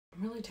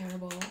really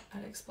terrible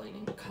at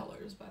explaining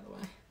colors, by the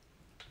way.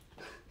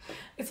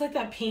 It's like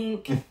that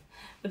pink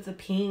with the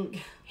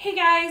pink. Hey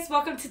guys,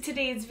 welcome to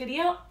today's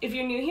video. If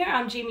you're new here,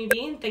 I'm Jamie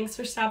B, and thanks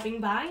for stopping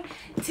by.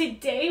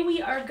 Today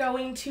we are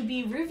going to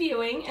be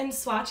reviewing and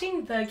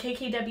swatching the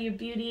KKW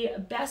Beauty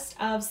Best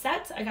of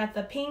sets. I got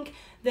the pink,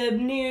 the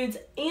nudes,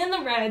 and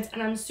the reds,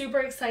 and I'm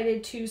super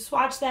excited to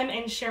swatch them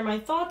and share my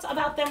thoughts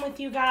about them with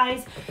you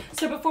guys.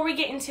 So before we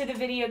get into the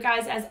video,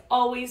 guys, as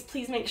always,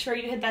 please make sure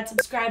you hit that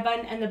subscribe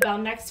button and the bell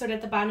next to it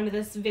at the bottom of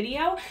this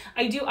video.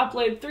 I do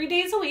upload 3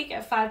 days a week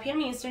at 5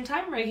 p.m. Eastern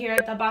time right here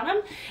at the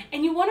bottom,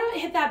 and you want to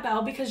hit that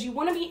bell because you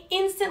want to be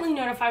instantly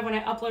notified when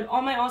I upload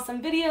all my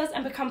awesome videos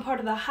and become part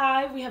of the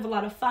hive. We have a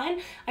lot of fun.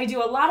 I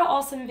do a lot of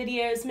awesome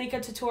videos,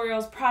 makeup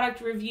tutorials,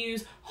 product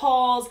reviews,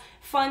 hauls,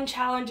 fun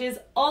challenges,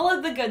 all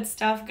of the good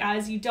stuff,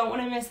 guys, you don't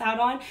want to miss out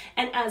on.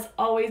 And as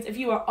always, if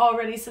you are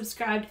already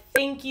subscribed,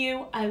 thank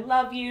you. I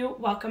love you.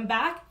 Welcome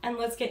back, and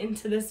let's get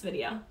into this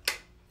video.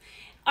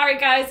 Alright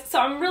guys, so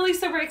I'm really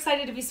super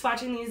excited to be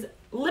swatching these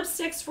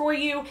lipsticks for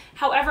you.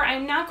 However,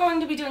 I'm not going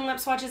to be doing lip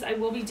swatches. I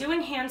will be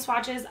doing hand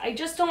swatches. I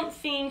just don't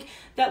think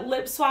that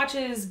lip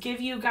swatches give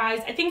you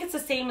guys, I think it's the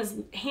same as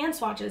hand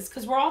swatches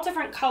because we're all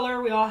different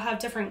color. We all have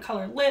different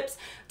color lips,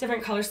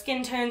 different color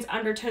skin tones,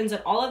 undertones,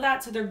 and all of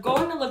that. So they're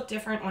going to look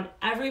different on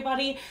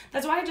everybody.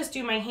 That's why I just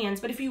do my hands.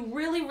 But if you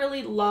really,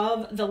 really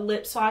love the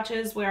lip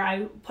swatches where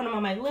I put them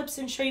on my lips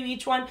and show you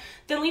each one,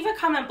 then leave a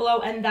comment below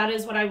and that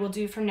is what I will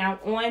do from now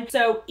on.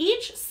 So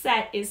each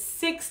set is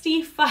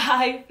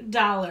 $65.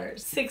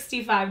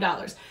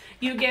 $65.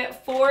 You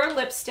get 4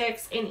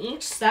 lipsticks in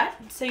each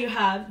set. So you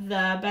have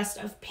the best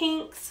of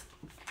pinks,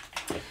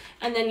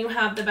 and then you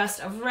have the best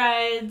of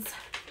reds,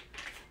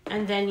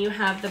 and then you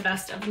have the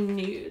best of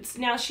nudes.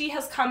 Now she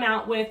has come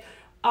out with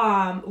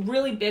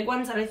really big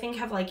ones that I think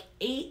have like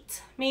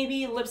 8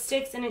 maybe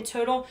lipsticks in it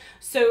total.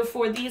 So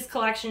for these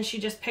collections, she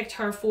just picked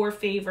her 4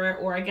 favorite,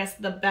 or I guess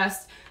the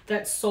best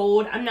that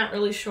sold. I'm not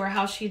really sure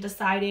how she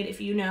decided. If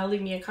you know,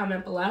 leave me a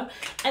comment below.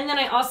 And then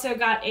I also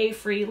got a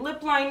free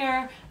lip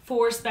liner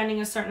for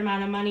spending a certain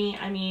amount of money.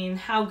 I mean,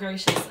 how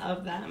gracious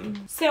of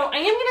them. So I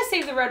am going to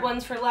save the red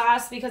ones for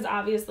last because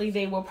obviously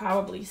they will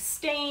probably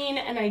stain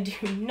and I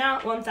do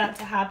not want that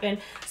to happen.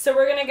 So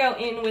we're going to go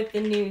in with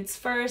the nudes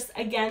first.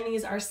 Again,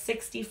 these are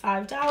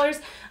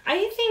 $65.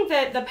 I think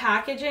that the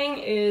packaging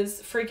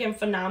is freaking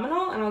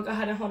phenomenal, and I'll go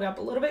ahead and hold it up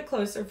a little bit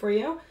closer for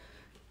you.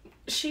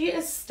 She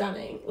is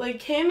stunning.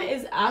 Like, Kim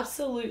is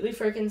absolutely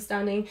freaking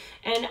stunning.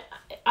 And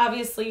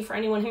obviously, for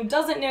anyone who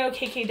doesn't know,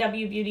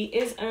 KKW Beauty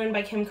is owned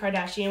by Kim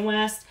Kardashian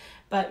West,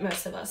 but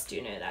most of us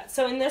do know that.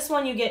 So in this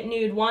one, you get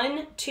nude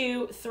 1,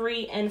 2,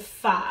 3, and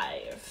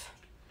 5.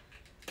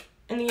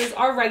 And these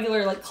are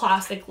regular, like,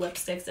 classic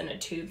lipsticks in a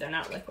tube. They're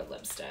not liquid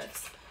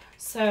lipsticks.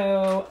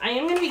 So I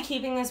am going to be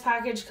keeping this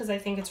package because I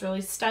think it's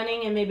really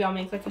stunning, and maybe I'll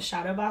make like a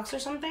shadow box or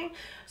something.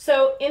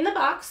 So in the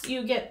box,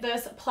 you get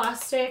this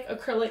plastic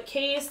acrylic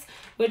case,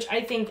 which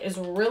I think is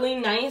really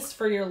nice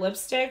for your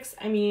lipsticks.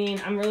 I mean,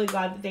 I'm really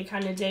glad that they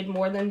kind of did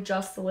more than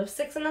just the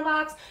lipsticks in the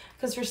box,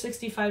 because for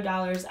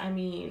 $65, I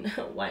mean,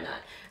 why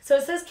not? So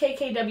it says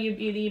KKW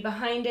Beauty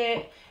behind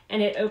it,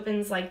 and it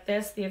opens like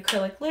this. The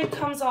acrylic lid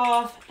comes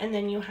off, and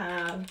then you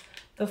have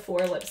the 4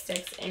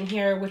 lipsticks in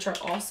here, which are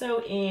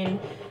also in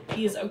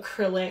these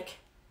acrylic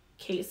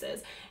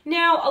cases.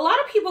 Now, a lot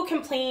of people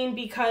complain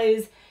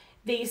because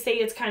they say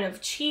it's kind of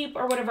cheap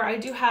or whatever. I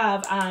do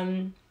have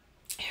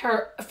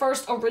her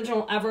first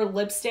original ever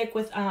lipstick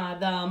with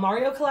the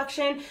Mario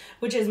collection,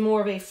 which is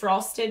more of a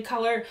frosted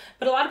color,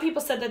 but a lot of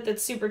people said that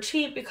that's super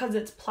cheap because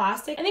it's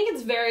plastic. I think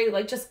it's very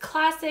like just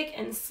classic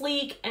and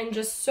sleek and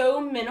just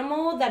so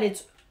minimal that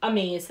it's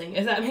amazing,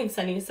 if that makes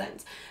any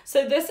sense.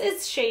 So this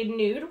is shade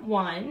nude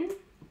 1.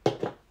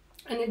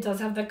 And it does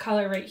have the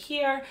color right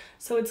here,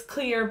 so it's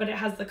clear, but it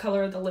has the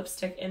color of the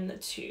lipstick in the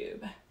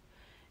tube.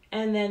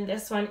 And then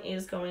this one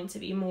is going to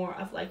be more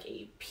of like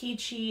a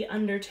peachy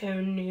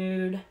undertone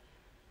nude.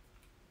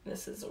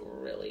 This is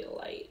really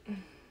light.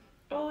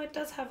 Oh, it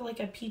does have like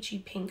a peachy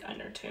pink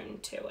undertone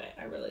to it.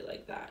 I really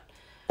like that.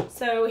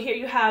 So here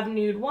you have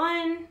nude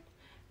 1,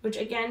 which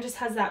again just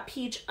has that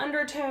peach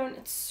undertone.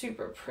 It's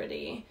super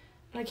pretty.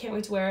 I can't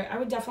wait to wear it. I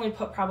would definitely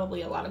put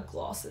probably a lot of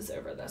glosses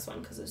over this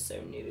one because it's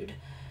so nude.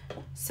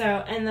 So,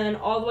 and then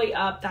all the way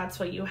up, that's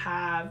what you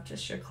have,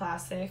 just your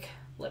classic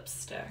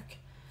lipstick.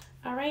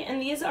 All right,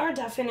 and these are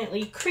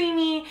definitely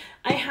creamy.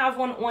 I have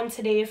one on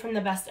today from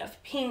the Best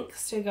of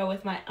Pinks to go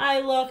with my eye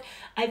look.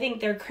 I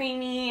think they're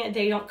creamy.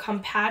 They don't come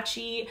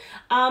patchy.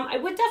 I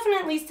would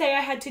definitely say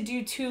I had to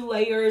do 2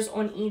 layers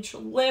on each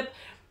lip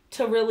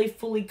to really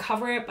fully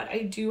cover it, but I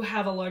do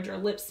have a larger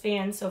lip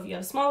span, so if you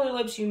have smaller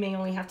lips, you may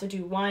only have to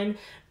do 1.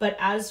 But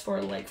as for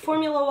like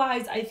formula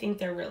wise, I think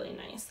they're really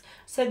nice.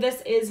 So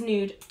this is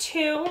nude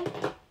 2,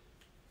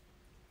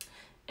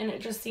 and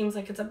it just seems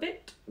like it's a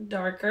bit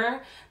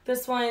darker.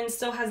 This one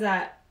still has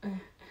that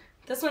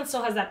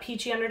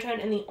peachy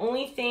undertone, and the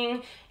only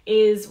thing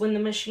is when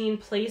the machine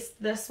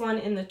placed this one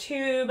in the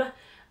tube,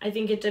 I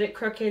think it did it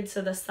crooked,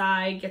 so the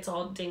side gets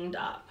all dinged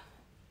up.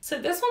 So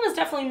this one is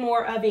definitely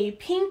more of a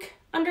pink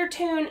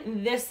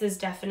undertone. This is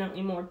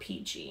definitely more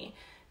peachy.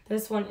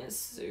 This one is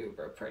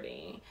super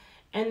pretty.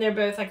 And they're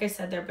both, like I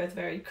said, they're both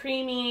very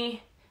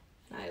creamy.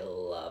 And I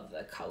love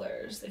the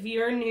colors. If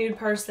you're a nude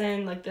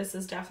person, like this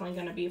is definitely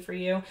going to be for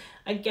you.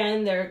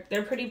 Again,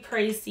 they're pretty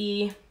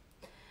pricey,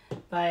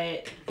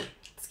 but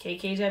it's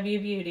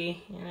KKW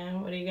Beauty, you know,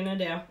 what are you going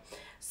to do?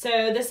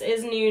 So this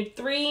is nude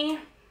 3.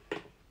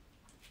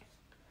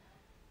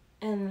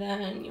 And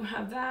then you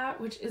have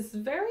that, which is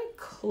very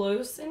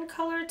close in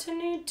color to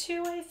nude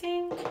 2, I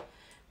think.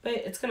 But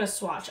it's going to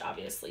swatch,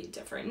 obviously,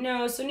 different.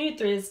 No, so nude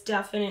 3 is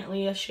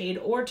definitely a shade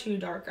or 2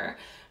 darker,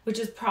 which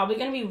is probably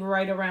going to be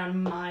right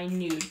around my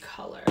nude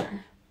color.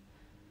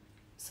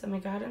 So I'm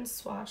going to go ahead and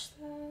swatch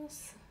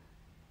this.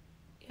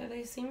 Yeah,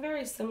 they seem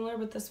very similar,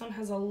 but this one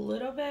has a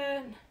little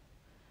bit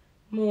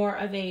more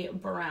of a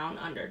brown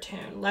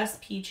undertone. Less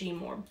peachy,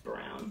 more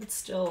brown, but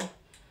still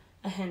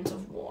a hint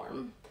of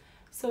warm.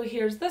 So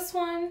here's this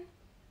one.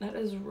 That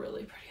is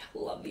really pretty. I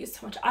love these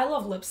so much. I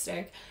love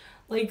lipstick.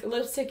 Like,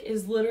 lipstick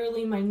is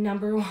literally my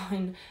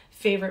 #1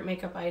 favorite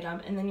makeup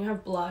item. And then you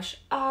have blush,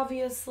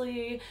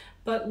 obviously.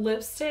 But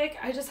lipstick,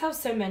 I just have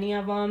so many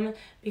of them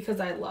because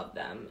I love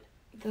them.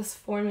 This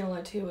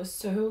formula, too, is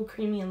so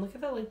creamy. And look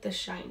at the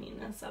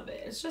shininess of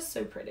it. It's just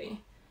so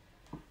pretty.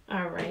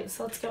 All right,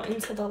 so let's go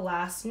into the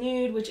last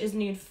nude, which is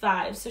nude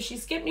 5. So she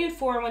skipped nude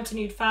 4 and went to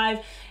nude 5.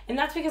 And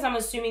that's because I'm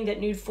assuming that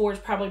nude 4 is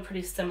probably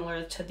pretty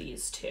similar to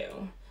these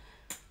two.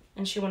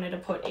 And she wanted to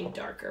put a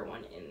darker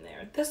one in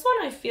there. This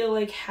one I feel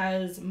like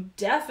has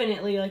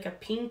definitely like a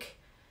pink,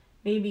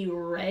 maybe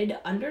red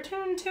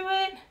undertone to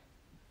it.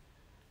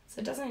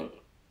 So it doesn't,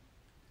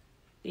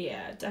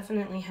 yeah, it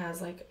definitely has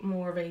like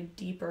more of a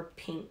deeper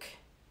pink,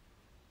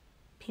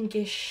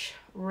 pinkish,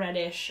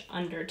 reddish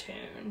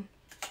undertone.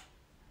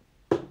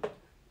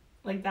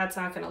 Like that's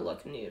not gonna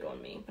look nude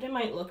on me, but it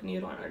might look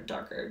nude on a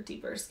darker,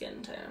 deeper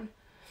skin tone.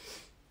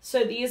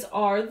 So these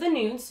are the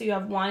nudes. So you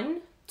have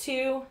 1,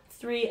 2,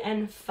 3,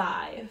 and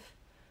 5.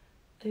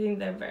 I think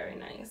they're very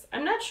nice.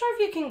 I'm not sure if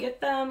you can get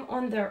them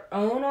on their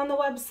own on the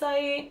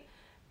website,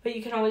 but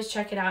you can always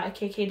check it out at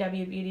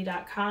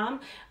kkwbeauty.com.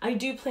 I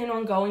do plan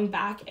on going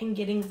back and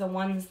getting the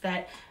ones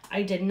that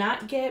I did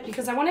not get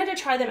because I wanted to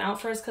try them out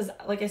first because,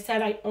 like I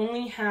said, I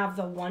only have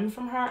the one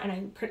from her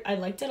and I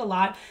liked it a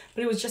lot,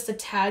 but it was just a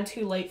tad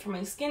too light for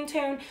my skin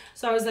tone.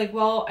 So I was like,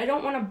 well, I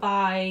don't want to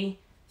buy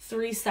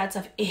 3 sets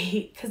of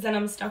 8 because then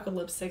I'm stuck with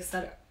lipsticks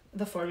that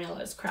the formula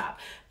is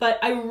crap. But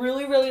I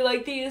really, really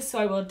like these, so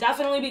I will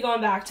definitely be going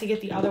back to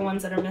get the other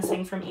ones that are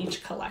missing from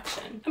each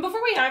collection. And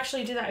before we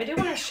actually do that, I do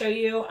want to show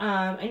you,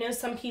 I know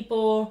some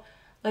people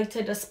like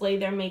to display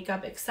their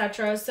makeup,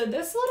 etc. So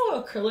this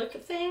little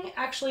acrylic thing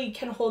actually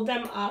can hold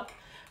them up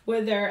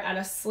where they're at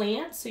a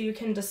slant so you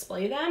can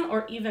display them,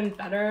 or even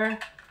better,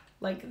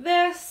 like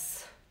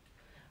this,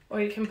 or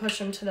you can push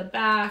them to the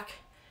back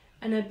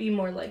and it'd be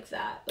more like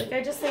that. Like,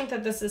 I just think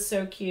that this is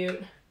so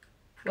cute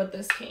what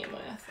this came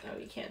with. Oh,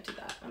 you can't do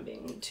that. I'm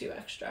being too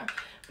extra.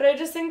 But I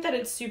just think that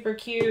it's super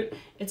cute.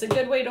 It's a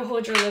good way to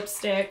hold your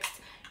lipsticks.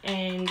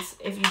 And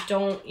if you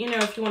don't, you know,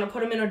 if you want to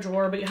put them in a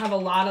drawer, but you have a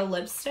lot of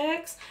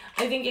lipsticks,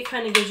 I think it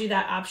kind of gives you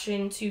that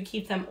option to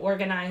keep them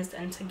organized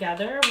and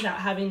together without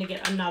having to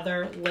get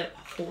another lip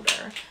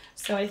holder.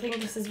 So I think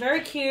this is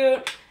very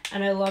cute.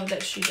 And I love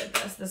that she did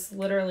this. This is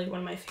literally one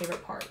of my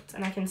favorite parts.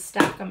 And I can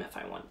stack them if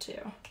I want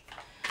to.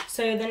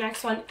 So the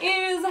next one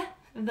is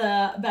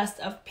the Best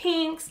of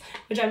Pinks,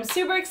 which I'm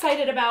super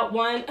excited about.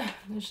 One,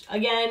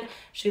 again,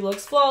 she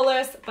looks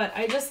flawless, but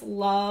I just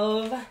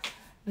love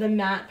the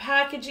matte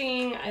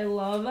packaging. I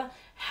love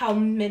how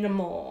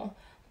minimal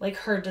like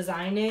her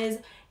design is.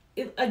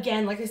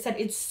 Again, like I said,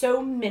 it's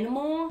so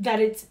minimal that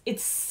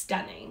it's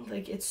stunning.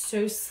 Like, it's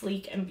so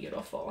sleek and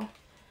beautiful.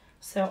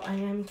 So I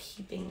am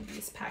keeping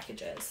these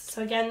packages.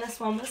 So again, this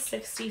one was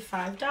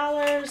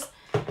 $65,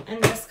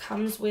 and this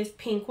comes with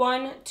pink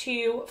 1,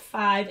 2,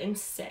 5, and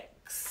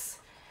 6.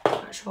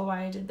 Not sure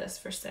why I did this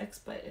for 6,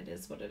 but it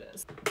is what it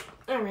is.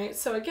 All right,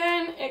 so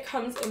again, it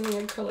comes in the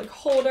acrylic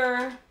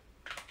holder.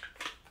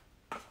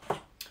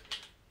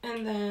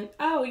 And then,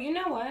 oh, you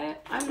know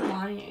what? I'm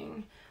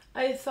lying.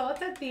 I thought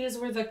that these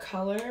were the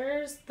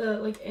colors. The,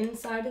 like,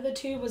 inside of the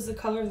tube was the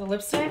color of the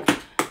lipstick.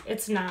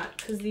 It's not,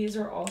 because these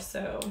are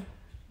also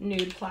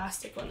nude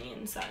plastic on the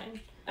inside.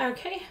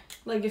 Okay,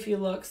 like if you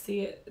look,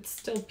 see, it's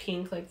still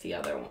pink like the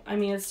other one. I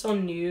mean, it's still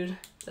nude,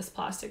 this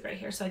plastic right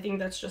here. So I think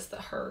that's just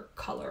her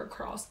color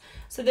across.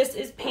 So this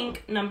is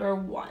pink number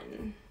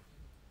 1.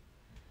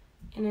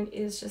 And it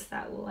is just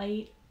that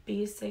light,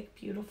 basic,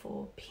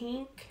 beautiful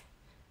pink.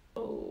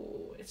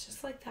 Oh, it's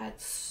just like that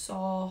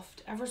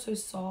soft, ever so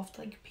soft,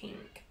 like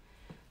pink.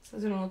 So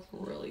it's gonna look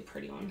really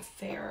pretty on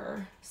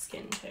fair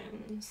skin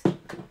tones.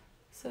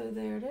 So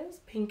there it is,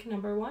 pink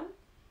number 1.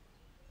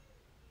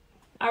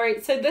 All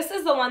right, so this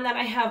is the one that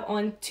I have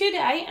on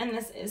today, and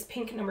this is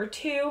pink number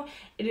 2.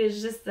 It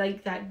is just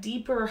like that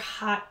deeper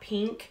hot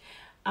pink.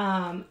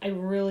 I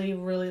really,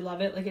 really love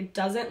it. Like, it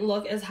doesn't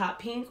look as hot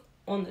pink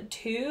on the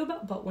tube,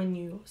 but when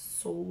you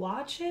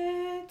swatch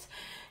it,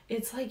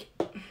 it's like,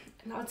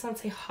 no, it's not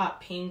say hot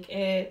pink,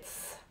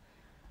 it's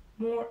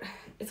more,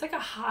 it's like a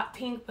hot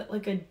pink, but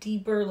like a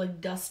deeper, like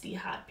dusty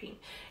hot pink.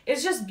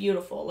 It's just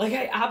beautiful. Like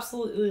I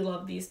absolutely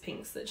love these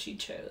pinks that she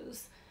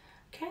chose.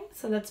 Okay,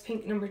 so that's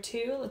pink number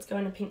 2. Let's go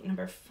into pink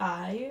number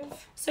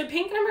 5. So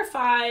pink number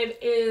 5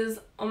 is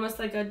almost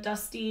like a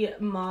dusty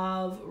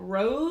mauve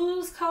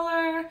rose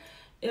color.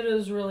 It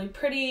is really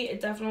pretty. It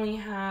definitely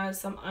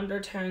has some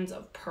undertones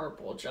of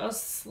purple,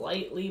 just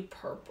slightly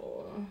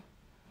purple,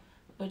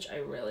 which I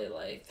really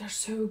like. They're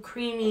so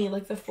creamy.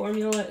 Like the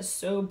formula is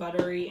so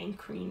buttery and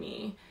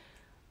creamy.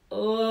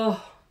 Ugh.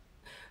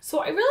 So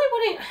I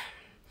really wouldn't,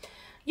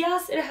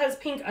 yes, it has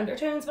pink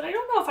undertones, but I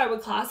don't know if I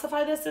would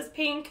classify this as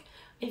pink.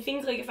 I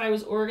think like if I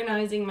was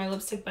organizing my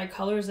lipstick by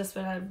colors, this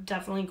would have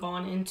definitely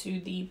gone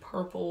into the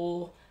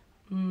purple,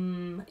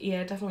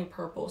 yeah, definitely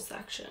purple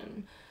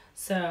section.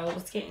 So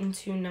let's get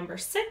into number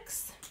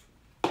 6,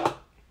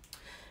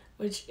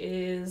 which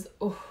is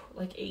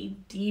like a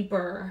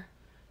deeper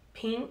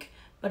pink.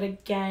 But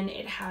again,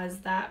 it has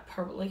that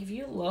purple, like if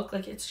you look,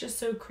 like it's just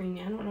so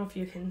creamy. I don't know if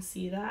you can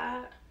see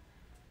that,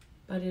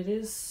 but it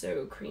is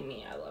so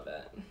creamy. I love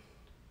it.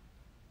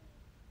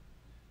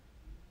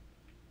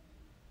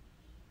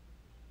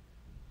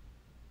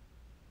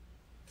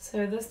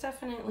 So this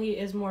definitely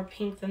is more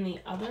pink than the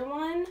other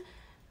one,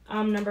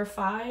 number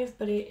 5,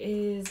 but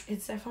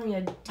it's definitely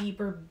a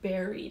deeper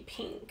berry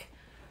pink.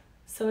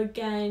 So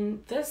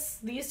again,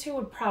 these two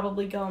would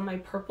probably go in my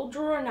purple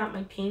drawer, not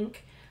my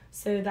pink.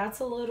 So that's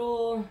a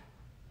little,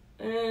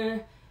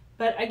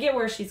 but I get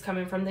where she's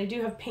coming from. They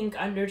do have pink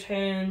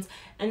undertones,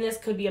 and this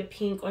could be a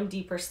pink on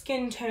deeper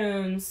skin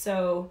tones.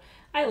 So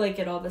I like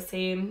it all the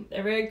same.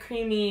 They're very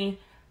creamy.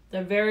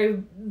 They're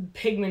very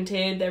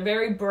pigmented. They're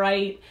very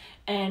bright,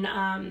 and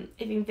I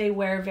think they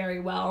wear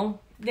very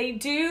well. They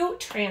do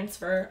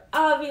transfer,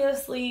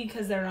 obviously,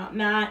 because they're not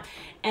matte,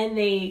 and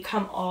they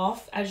come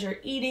off as you're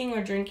eating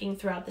or drinking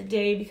throughout the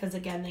day because,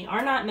 again, they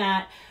are not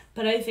matte,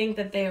 but I think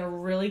that they are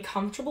really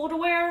comfortable to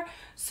wear.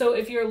 So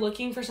if you're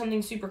looking for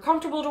something super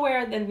comfortable to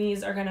wear, then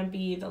these are going to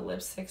be the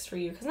lipsticks for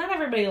you, because not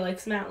everybody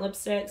likes matte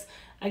lipsticks.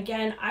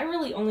 Again, I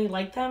really only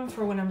like them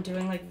for when I'm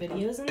doing like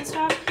videos and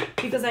stuff,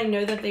 because I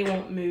know that they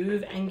won't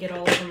move and get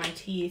all over my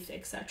teeth,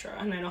 etc.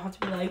 And I don't have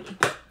to be like,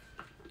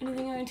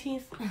 anything on my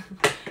teeth?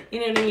 You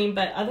know what I mean?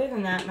 But other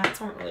than that,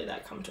 mattes aren't really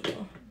that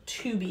comfortable,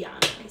 to be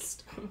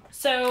honest.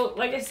 So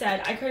like I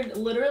said, I could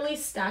literally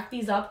stack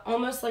these up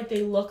almost like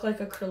they look like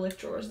acrylic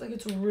drawers. Like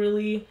it's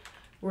really,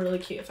 really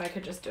cute. If I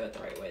could just do it the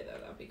right way though,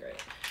 that'd be great.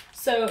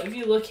 So if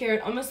you look here,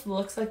 it almost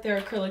looks like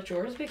they're acrylic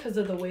drawers because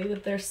of the way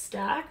that they're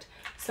stacked.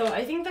 So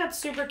I think that's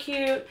super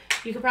cute.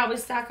 You could probably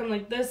stack them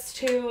like this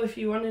too if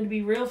you wanted to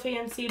be real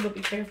fancy, but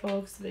be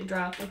careful because if they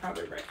drop, they'll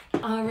probably break.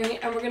 All right,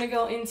 and we're gonna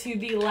go into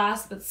the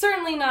last but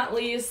certainly not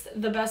least,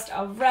 the best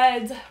of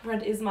reds.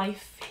 Red is my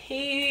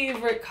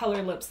favorite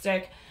color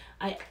lipstick.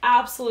 I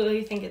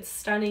absolutely think it's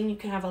stunning. You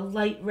can have a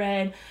light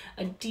red,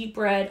 a deep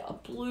red, a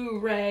blue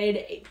red,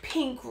 a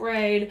pink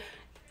red,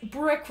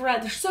 brick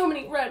red. There's so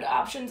many red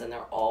options and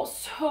they're all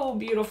so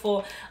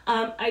beautiful.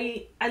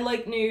 I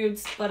like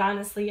nudes, but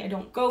honestly I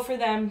don't go for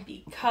them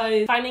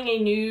because finding a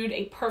nude,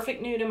 a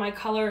perfect nude in my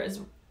color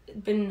has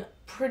been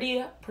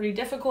pretty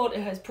difficult.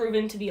 It has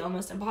proven to be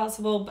almost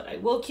impossible, but I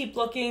will keep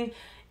looking.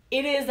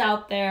 It is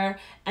out there.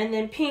 And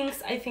then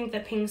pinks, I think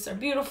that pinks are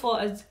beautiful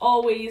as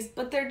always,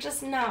 but they're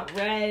just not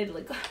red.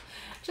 Like,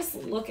 just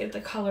look at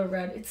the color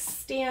red. It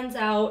stands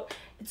out.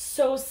 It's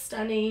so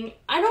stunning.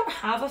 I don't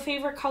have a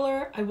favorite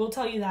color. I will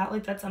tell you that.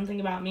 Like, that's something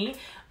about me.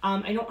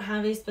 I don't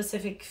have a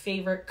specific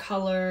favorite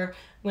color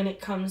when it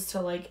comes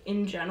to, like,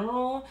 in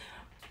general.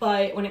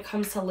 But when it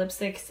comes to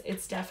lipsticks,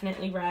 it's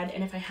definitely red.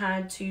 And if I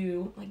had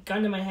to, like,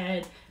 gun to my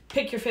head,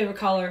 pick your favorite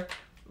color,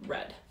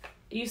 red.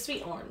 It used to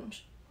be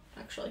orange,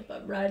 actually.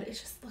 But red is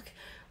just, look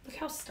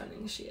how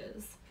stunning she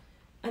is.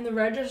 And the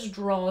red just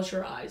draws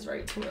your eyes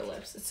right to her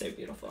lips. It's so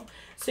beautiful.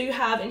 So you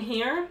have in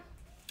here,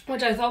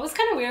 which I thought was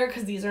kind of weird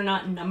because these are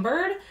not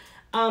numbered.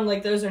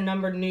 Like those are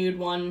numbered nude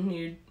 1,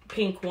 nude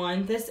pink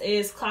 1. This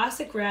is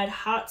classic red,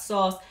 hot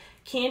sauce,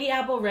 candy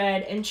apple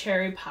red, and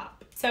cherry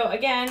pop. So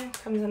again,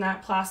 comes in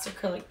that plastic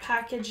acrylic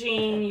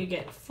packaging. You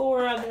get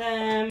 4 of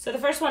them. So the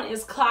first one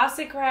is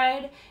classic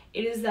red.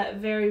 It is that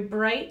very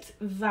bright,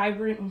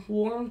 vibrant,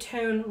 warm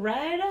tone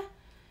red.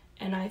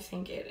 And I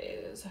think it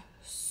is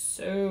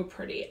so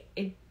pretty.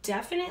 It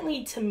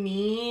definitely, to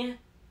me,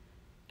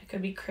 it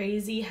could be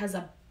crazy, has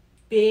a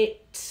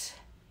bit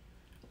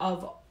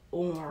of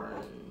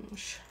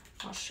orange.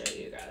 I'll show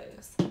you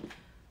guys.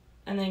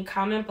 And then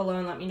comment below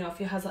and let me know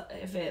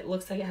if it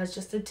looks like it has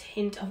just a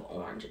tint of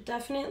orange. It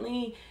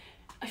definitely,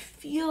 I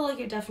feel like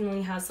it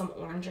definitely has some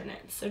orange in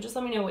it. So just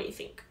let me know what you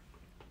think.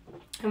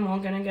 And we're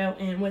gonna go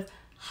in with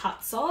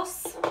hot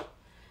sauce,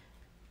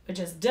 which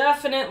is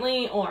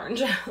definitely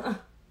orange.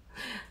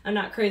 I'm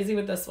not crazy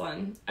with this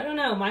one. I don't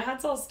know, my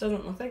hot sauce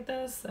doesn't look like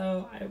this,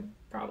 so I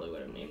probably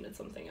would have named it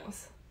something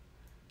else.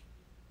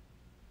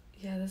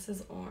 Yeah, this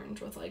is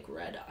orange with like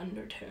red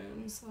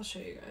undertones. I'll show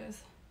you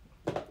guys.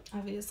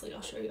 Obviously,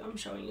 I'll show you. I'm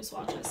showing you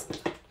swatches.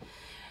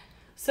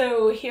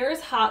 So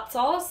here's hot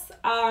sauce.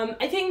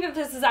 I think that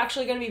this is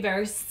actually going to be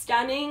very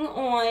stunning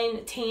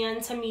on tan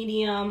to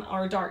medium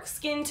or dark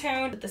skin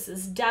tone. But this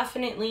is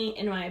definitely,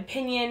 in my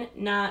opinion,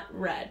 not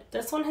red.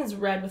 This one has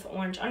red with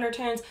orange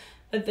undertones,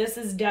 but this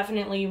is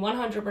definitely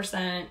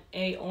 100%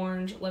 a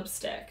orange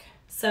lipstick.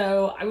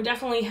 So I would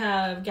definitely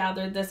have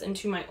gathered this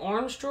into my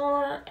orange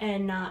drawer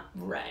and not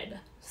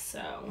red.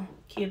 So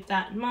keep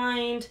that in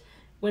mind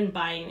when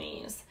buying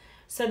these.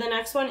 So the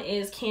next one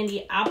is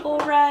Candy Apple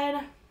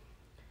Red,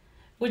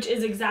 which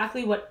is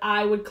exactly what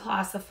I would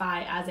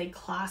classify as a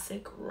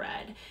classic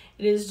red.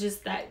 It is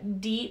just that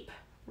deep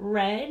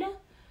red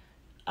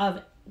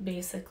of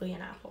basically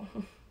an apple.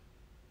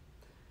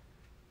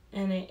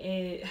 And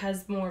it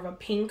has more of a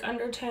pink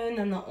undertone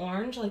than the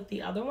orange like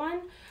the other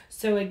one.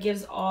 So it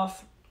gives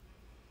off,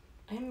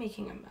 I'm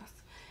making a mess.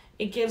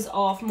 It gives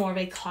off more of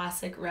a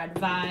classic red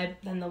vibe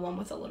than the one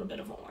with a little bit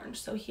of orange.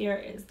 So here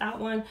is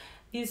that one.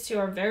 These two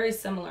are very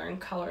similar in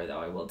color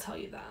though, I will tell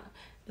you that.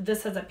 But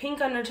this has a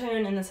pink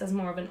undertone and this has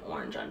more of an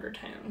orange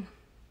undertone.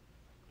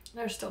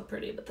 They're still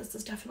pretty, but this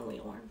is definitely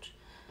orange.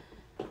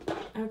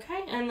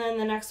 Okay, and then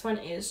the next one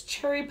is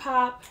Cherry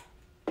Pop,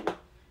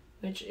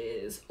 which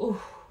is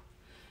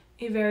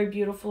a very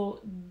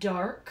beautiful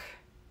dark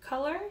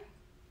color.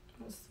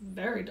 It's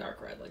very dark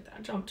red like that.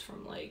 I jumped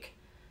from like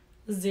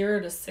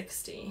 0 to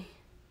 60.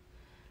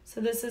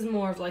 So this is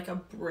more of like a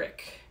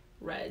brick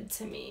red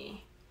to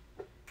me.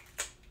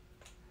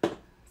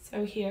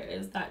 So here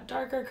is that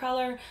darker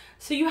color.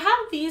 So you have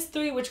these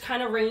three which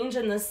kind of range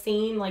in the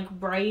same like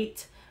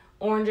bright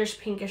orangish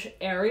pinkish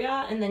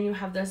area, and then you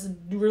have this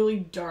really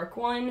dark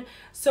one.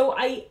 So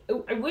I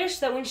wish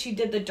that when she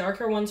did the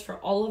darker ones for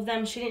all of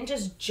them, she didn't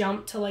just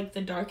jump to like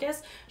the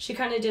darkest. She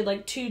kind of did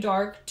like 2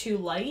 dark, 2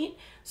 light.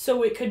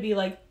 So it could be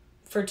like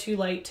for 2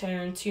 light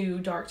tones, 2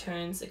 dark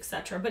tones,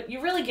 etc. But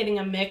you're really getting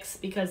a mix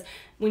because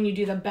when you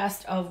do the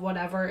best of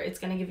whatever, it's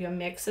going to give you a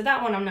mix. So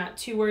that one I'm not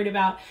too worried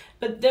about.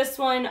 But this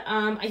one,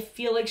 I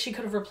feel like she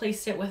could have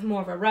replaced it with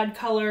more of a red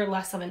color,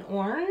 less of an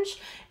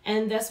orange.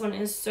 And this one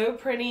is so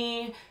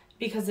pretty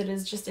because it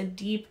is just a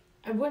deep,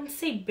 I wouldn't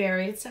say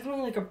berry, it's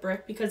definitely like a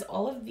brick because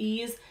all of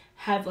these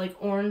have like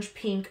orange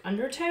pink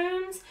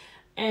undertones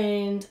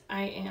and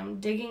I am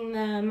digging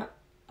them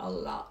a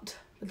lot.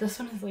 But this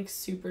one is like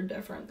super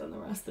different than the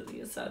rest of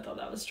these, so I thought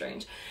that was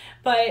strange.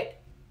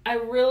 But I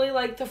really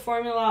like the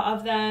formula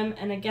of them,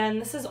 and again,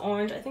 this is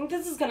orange. I think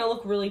this is gonna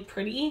look really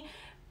pretty,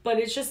 but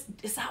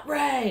it's not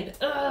red.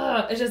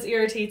 Ugh, it just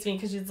irritates me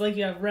because it's like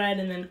you have red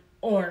and then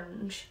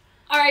orange.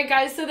 Alright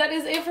guys, so that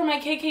is it for my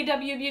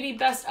KKW Beauty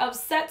Best of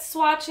Set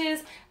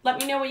swatches. Let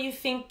me know what you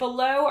think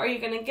below. Are you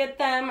going to get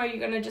them? Are you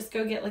going to just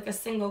go get like a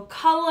single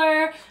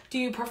color? Do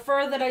you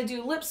prefer that I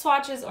do lip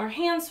swatches or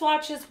hand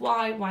swatches?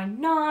 Why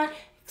not?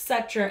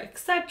 Etc,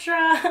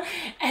 etc.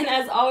 And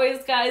as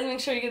always guys, make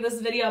sure you give this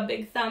video a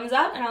big thumbs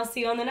up and I'll see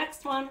you on the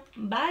next one.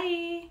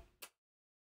 Bye!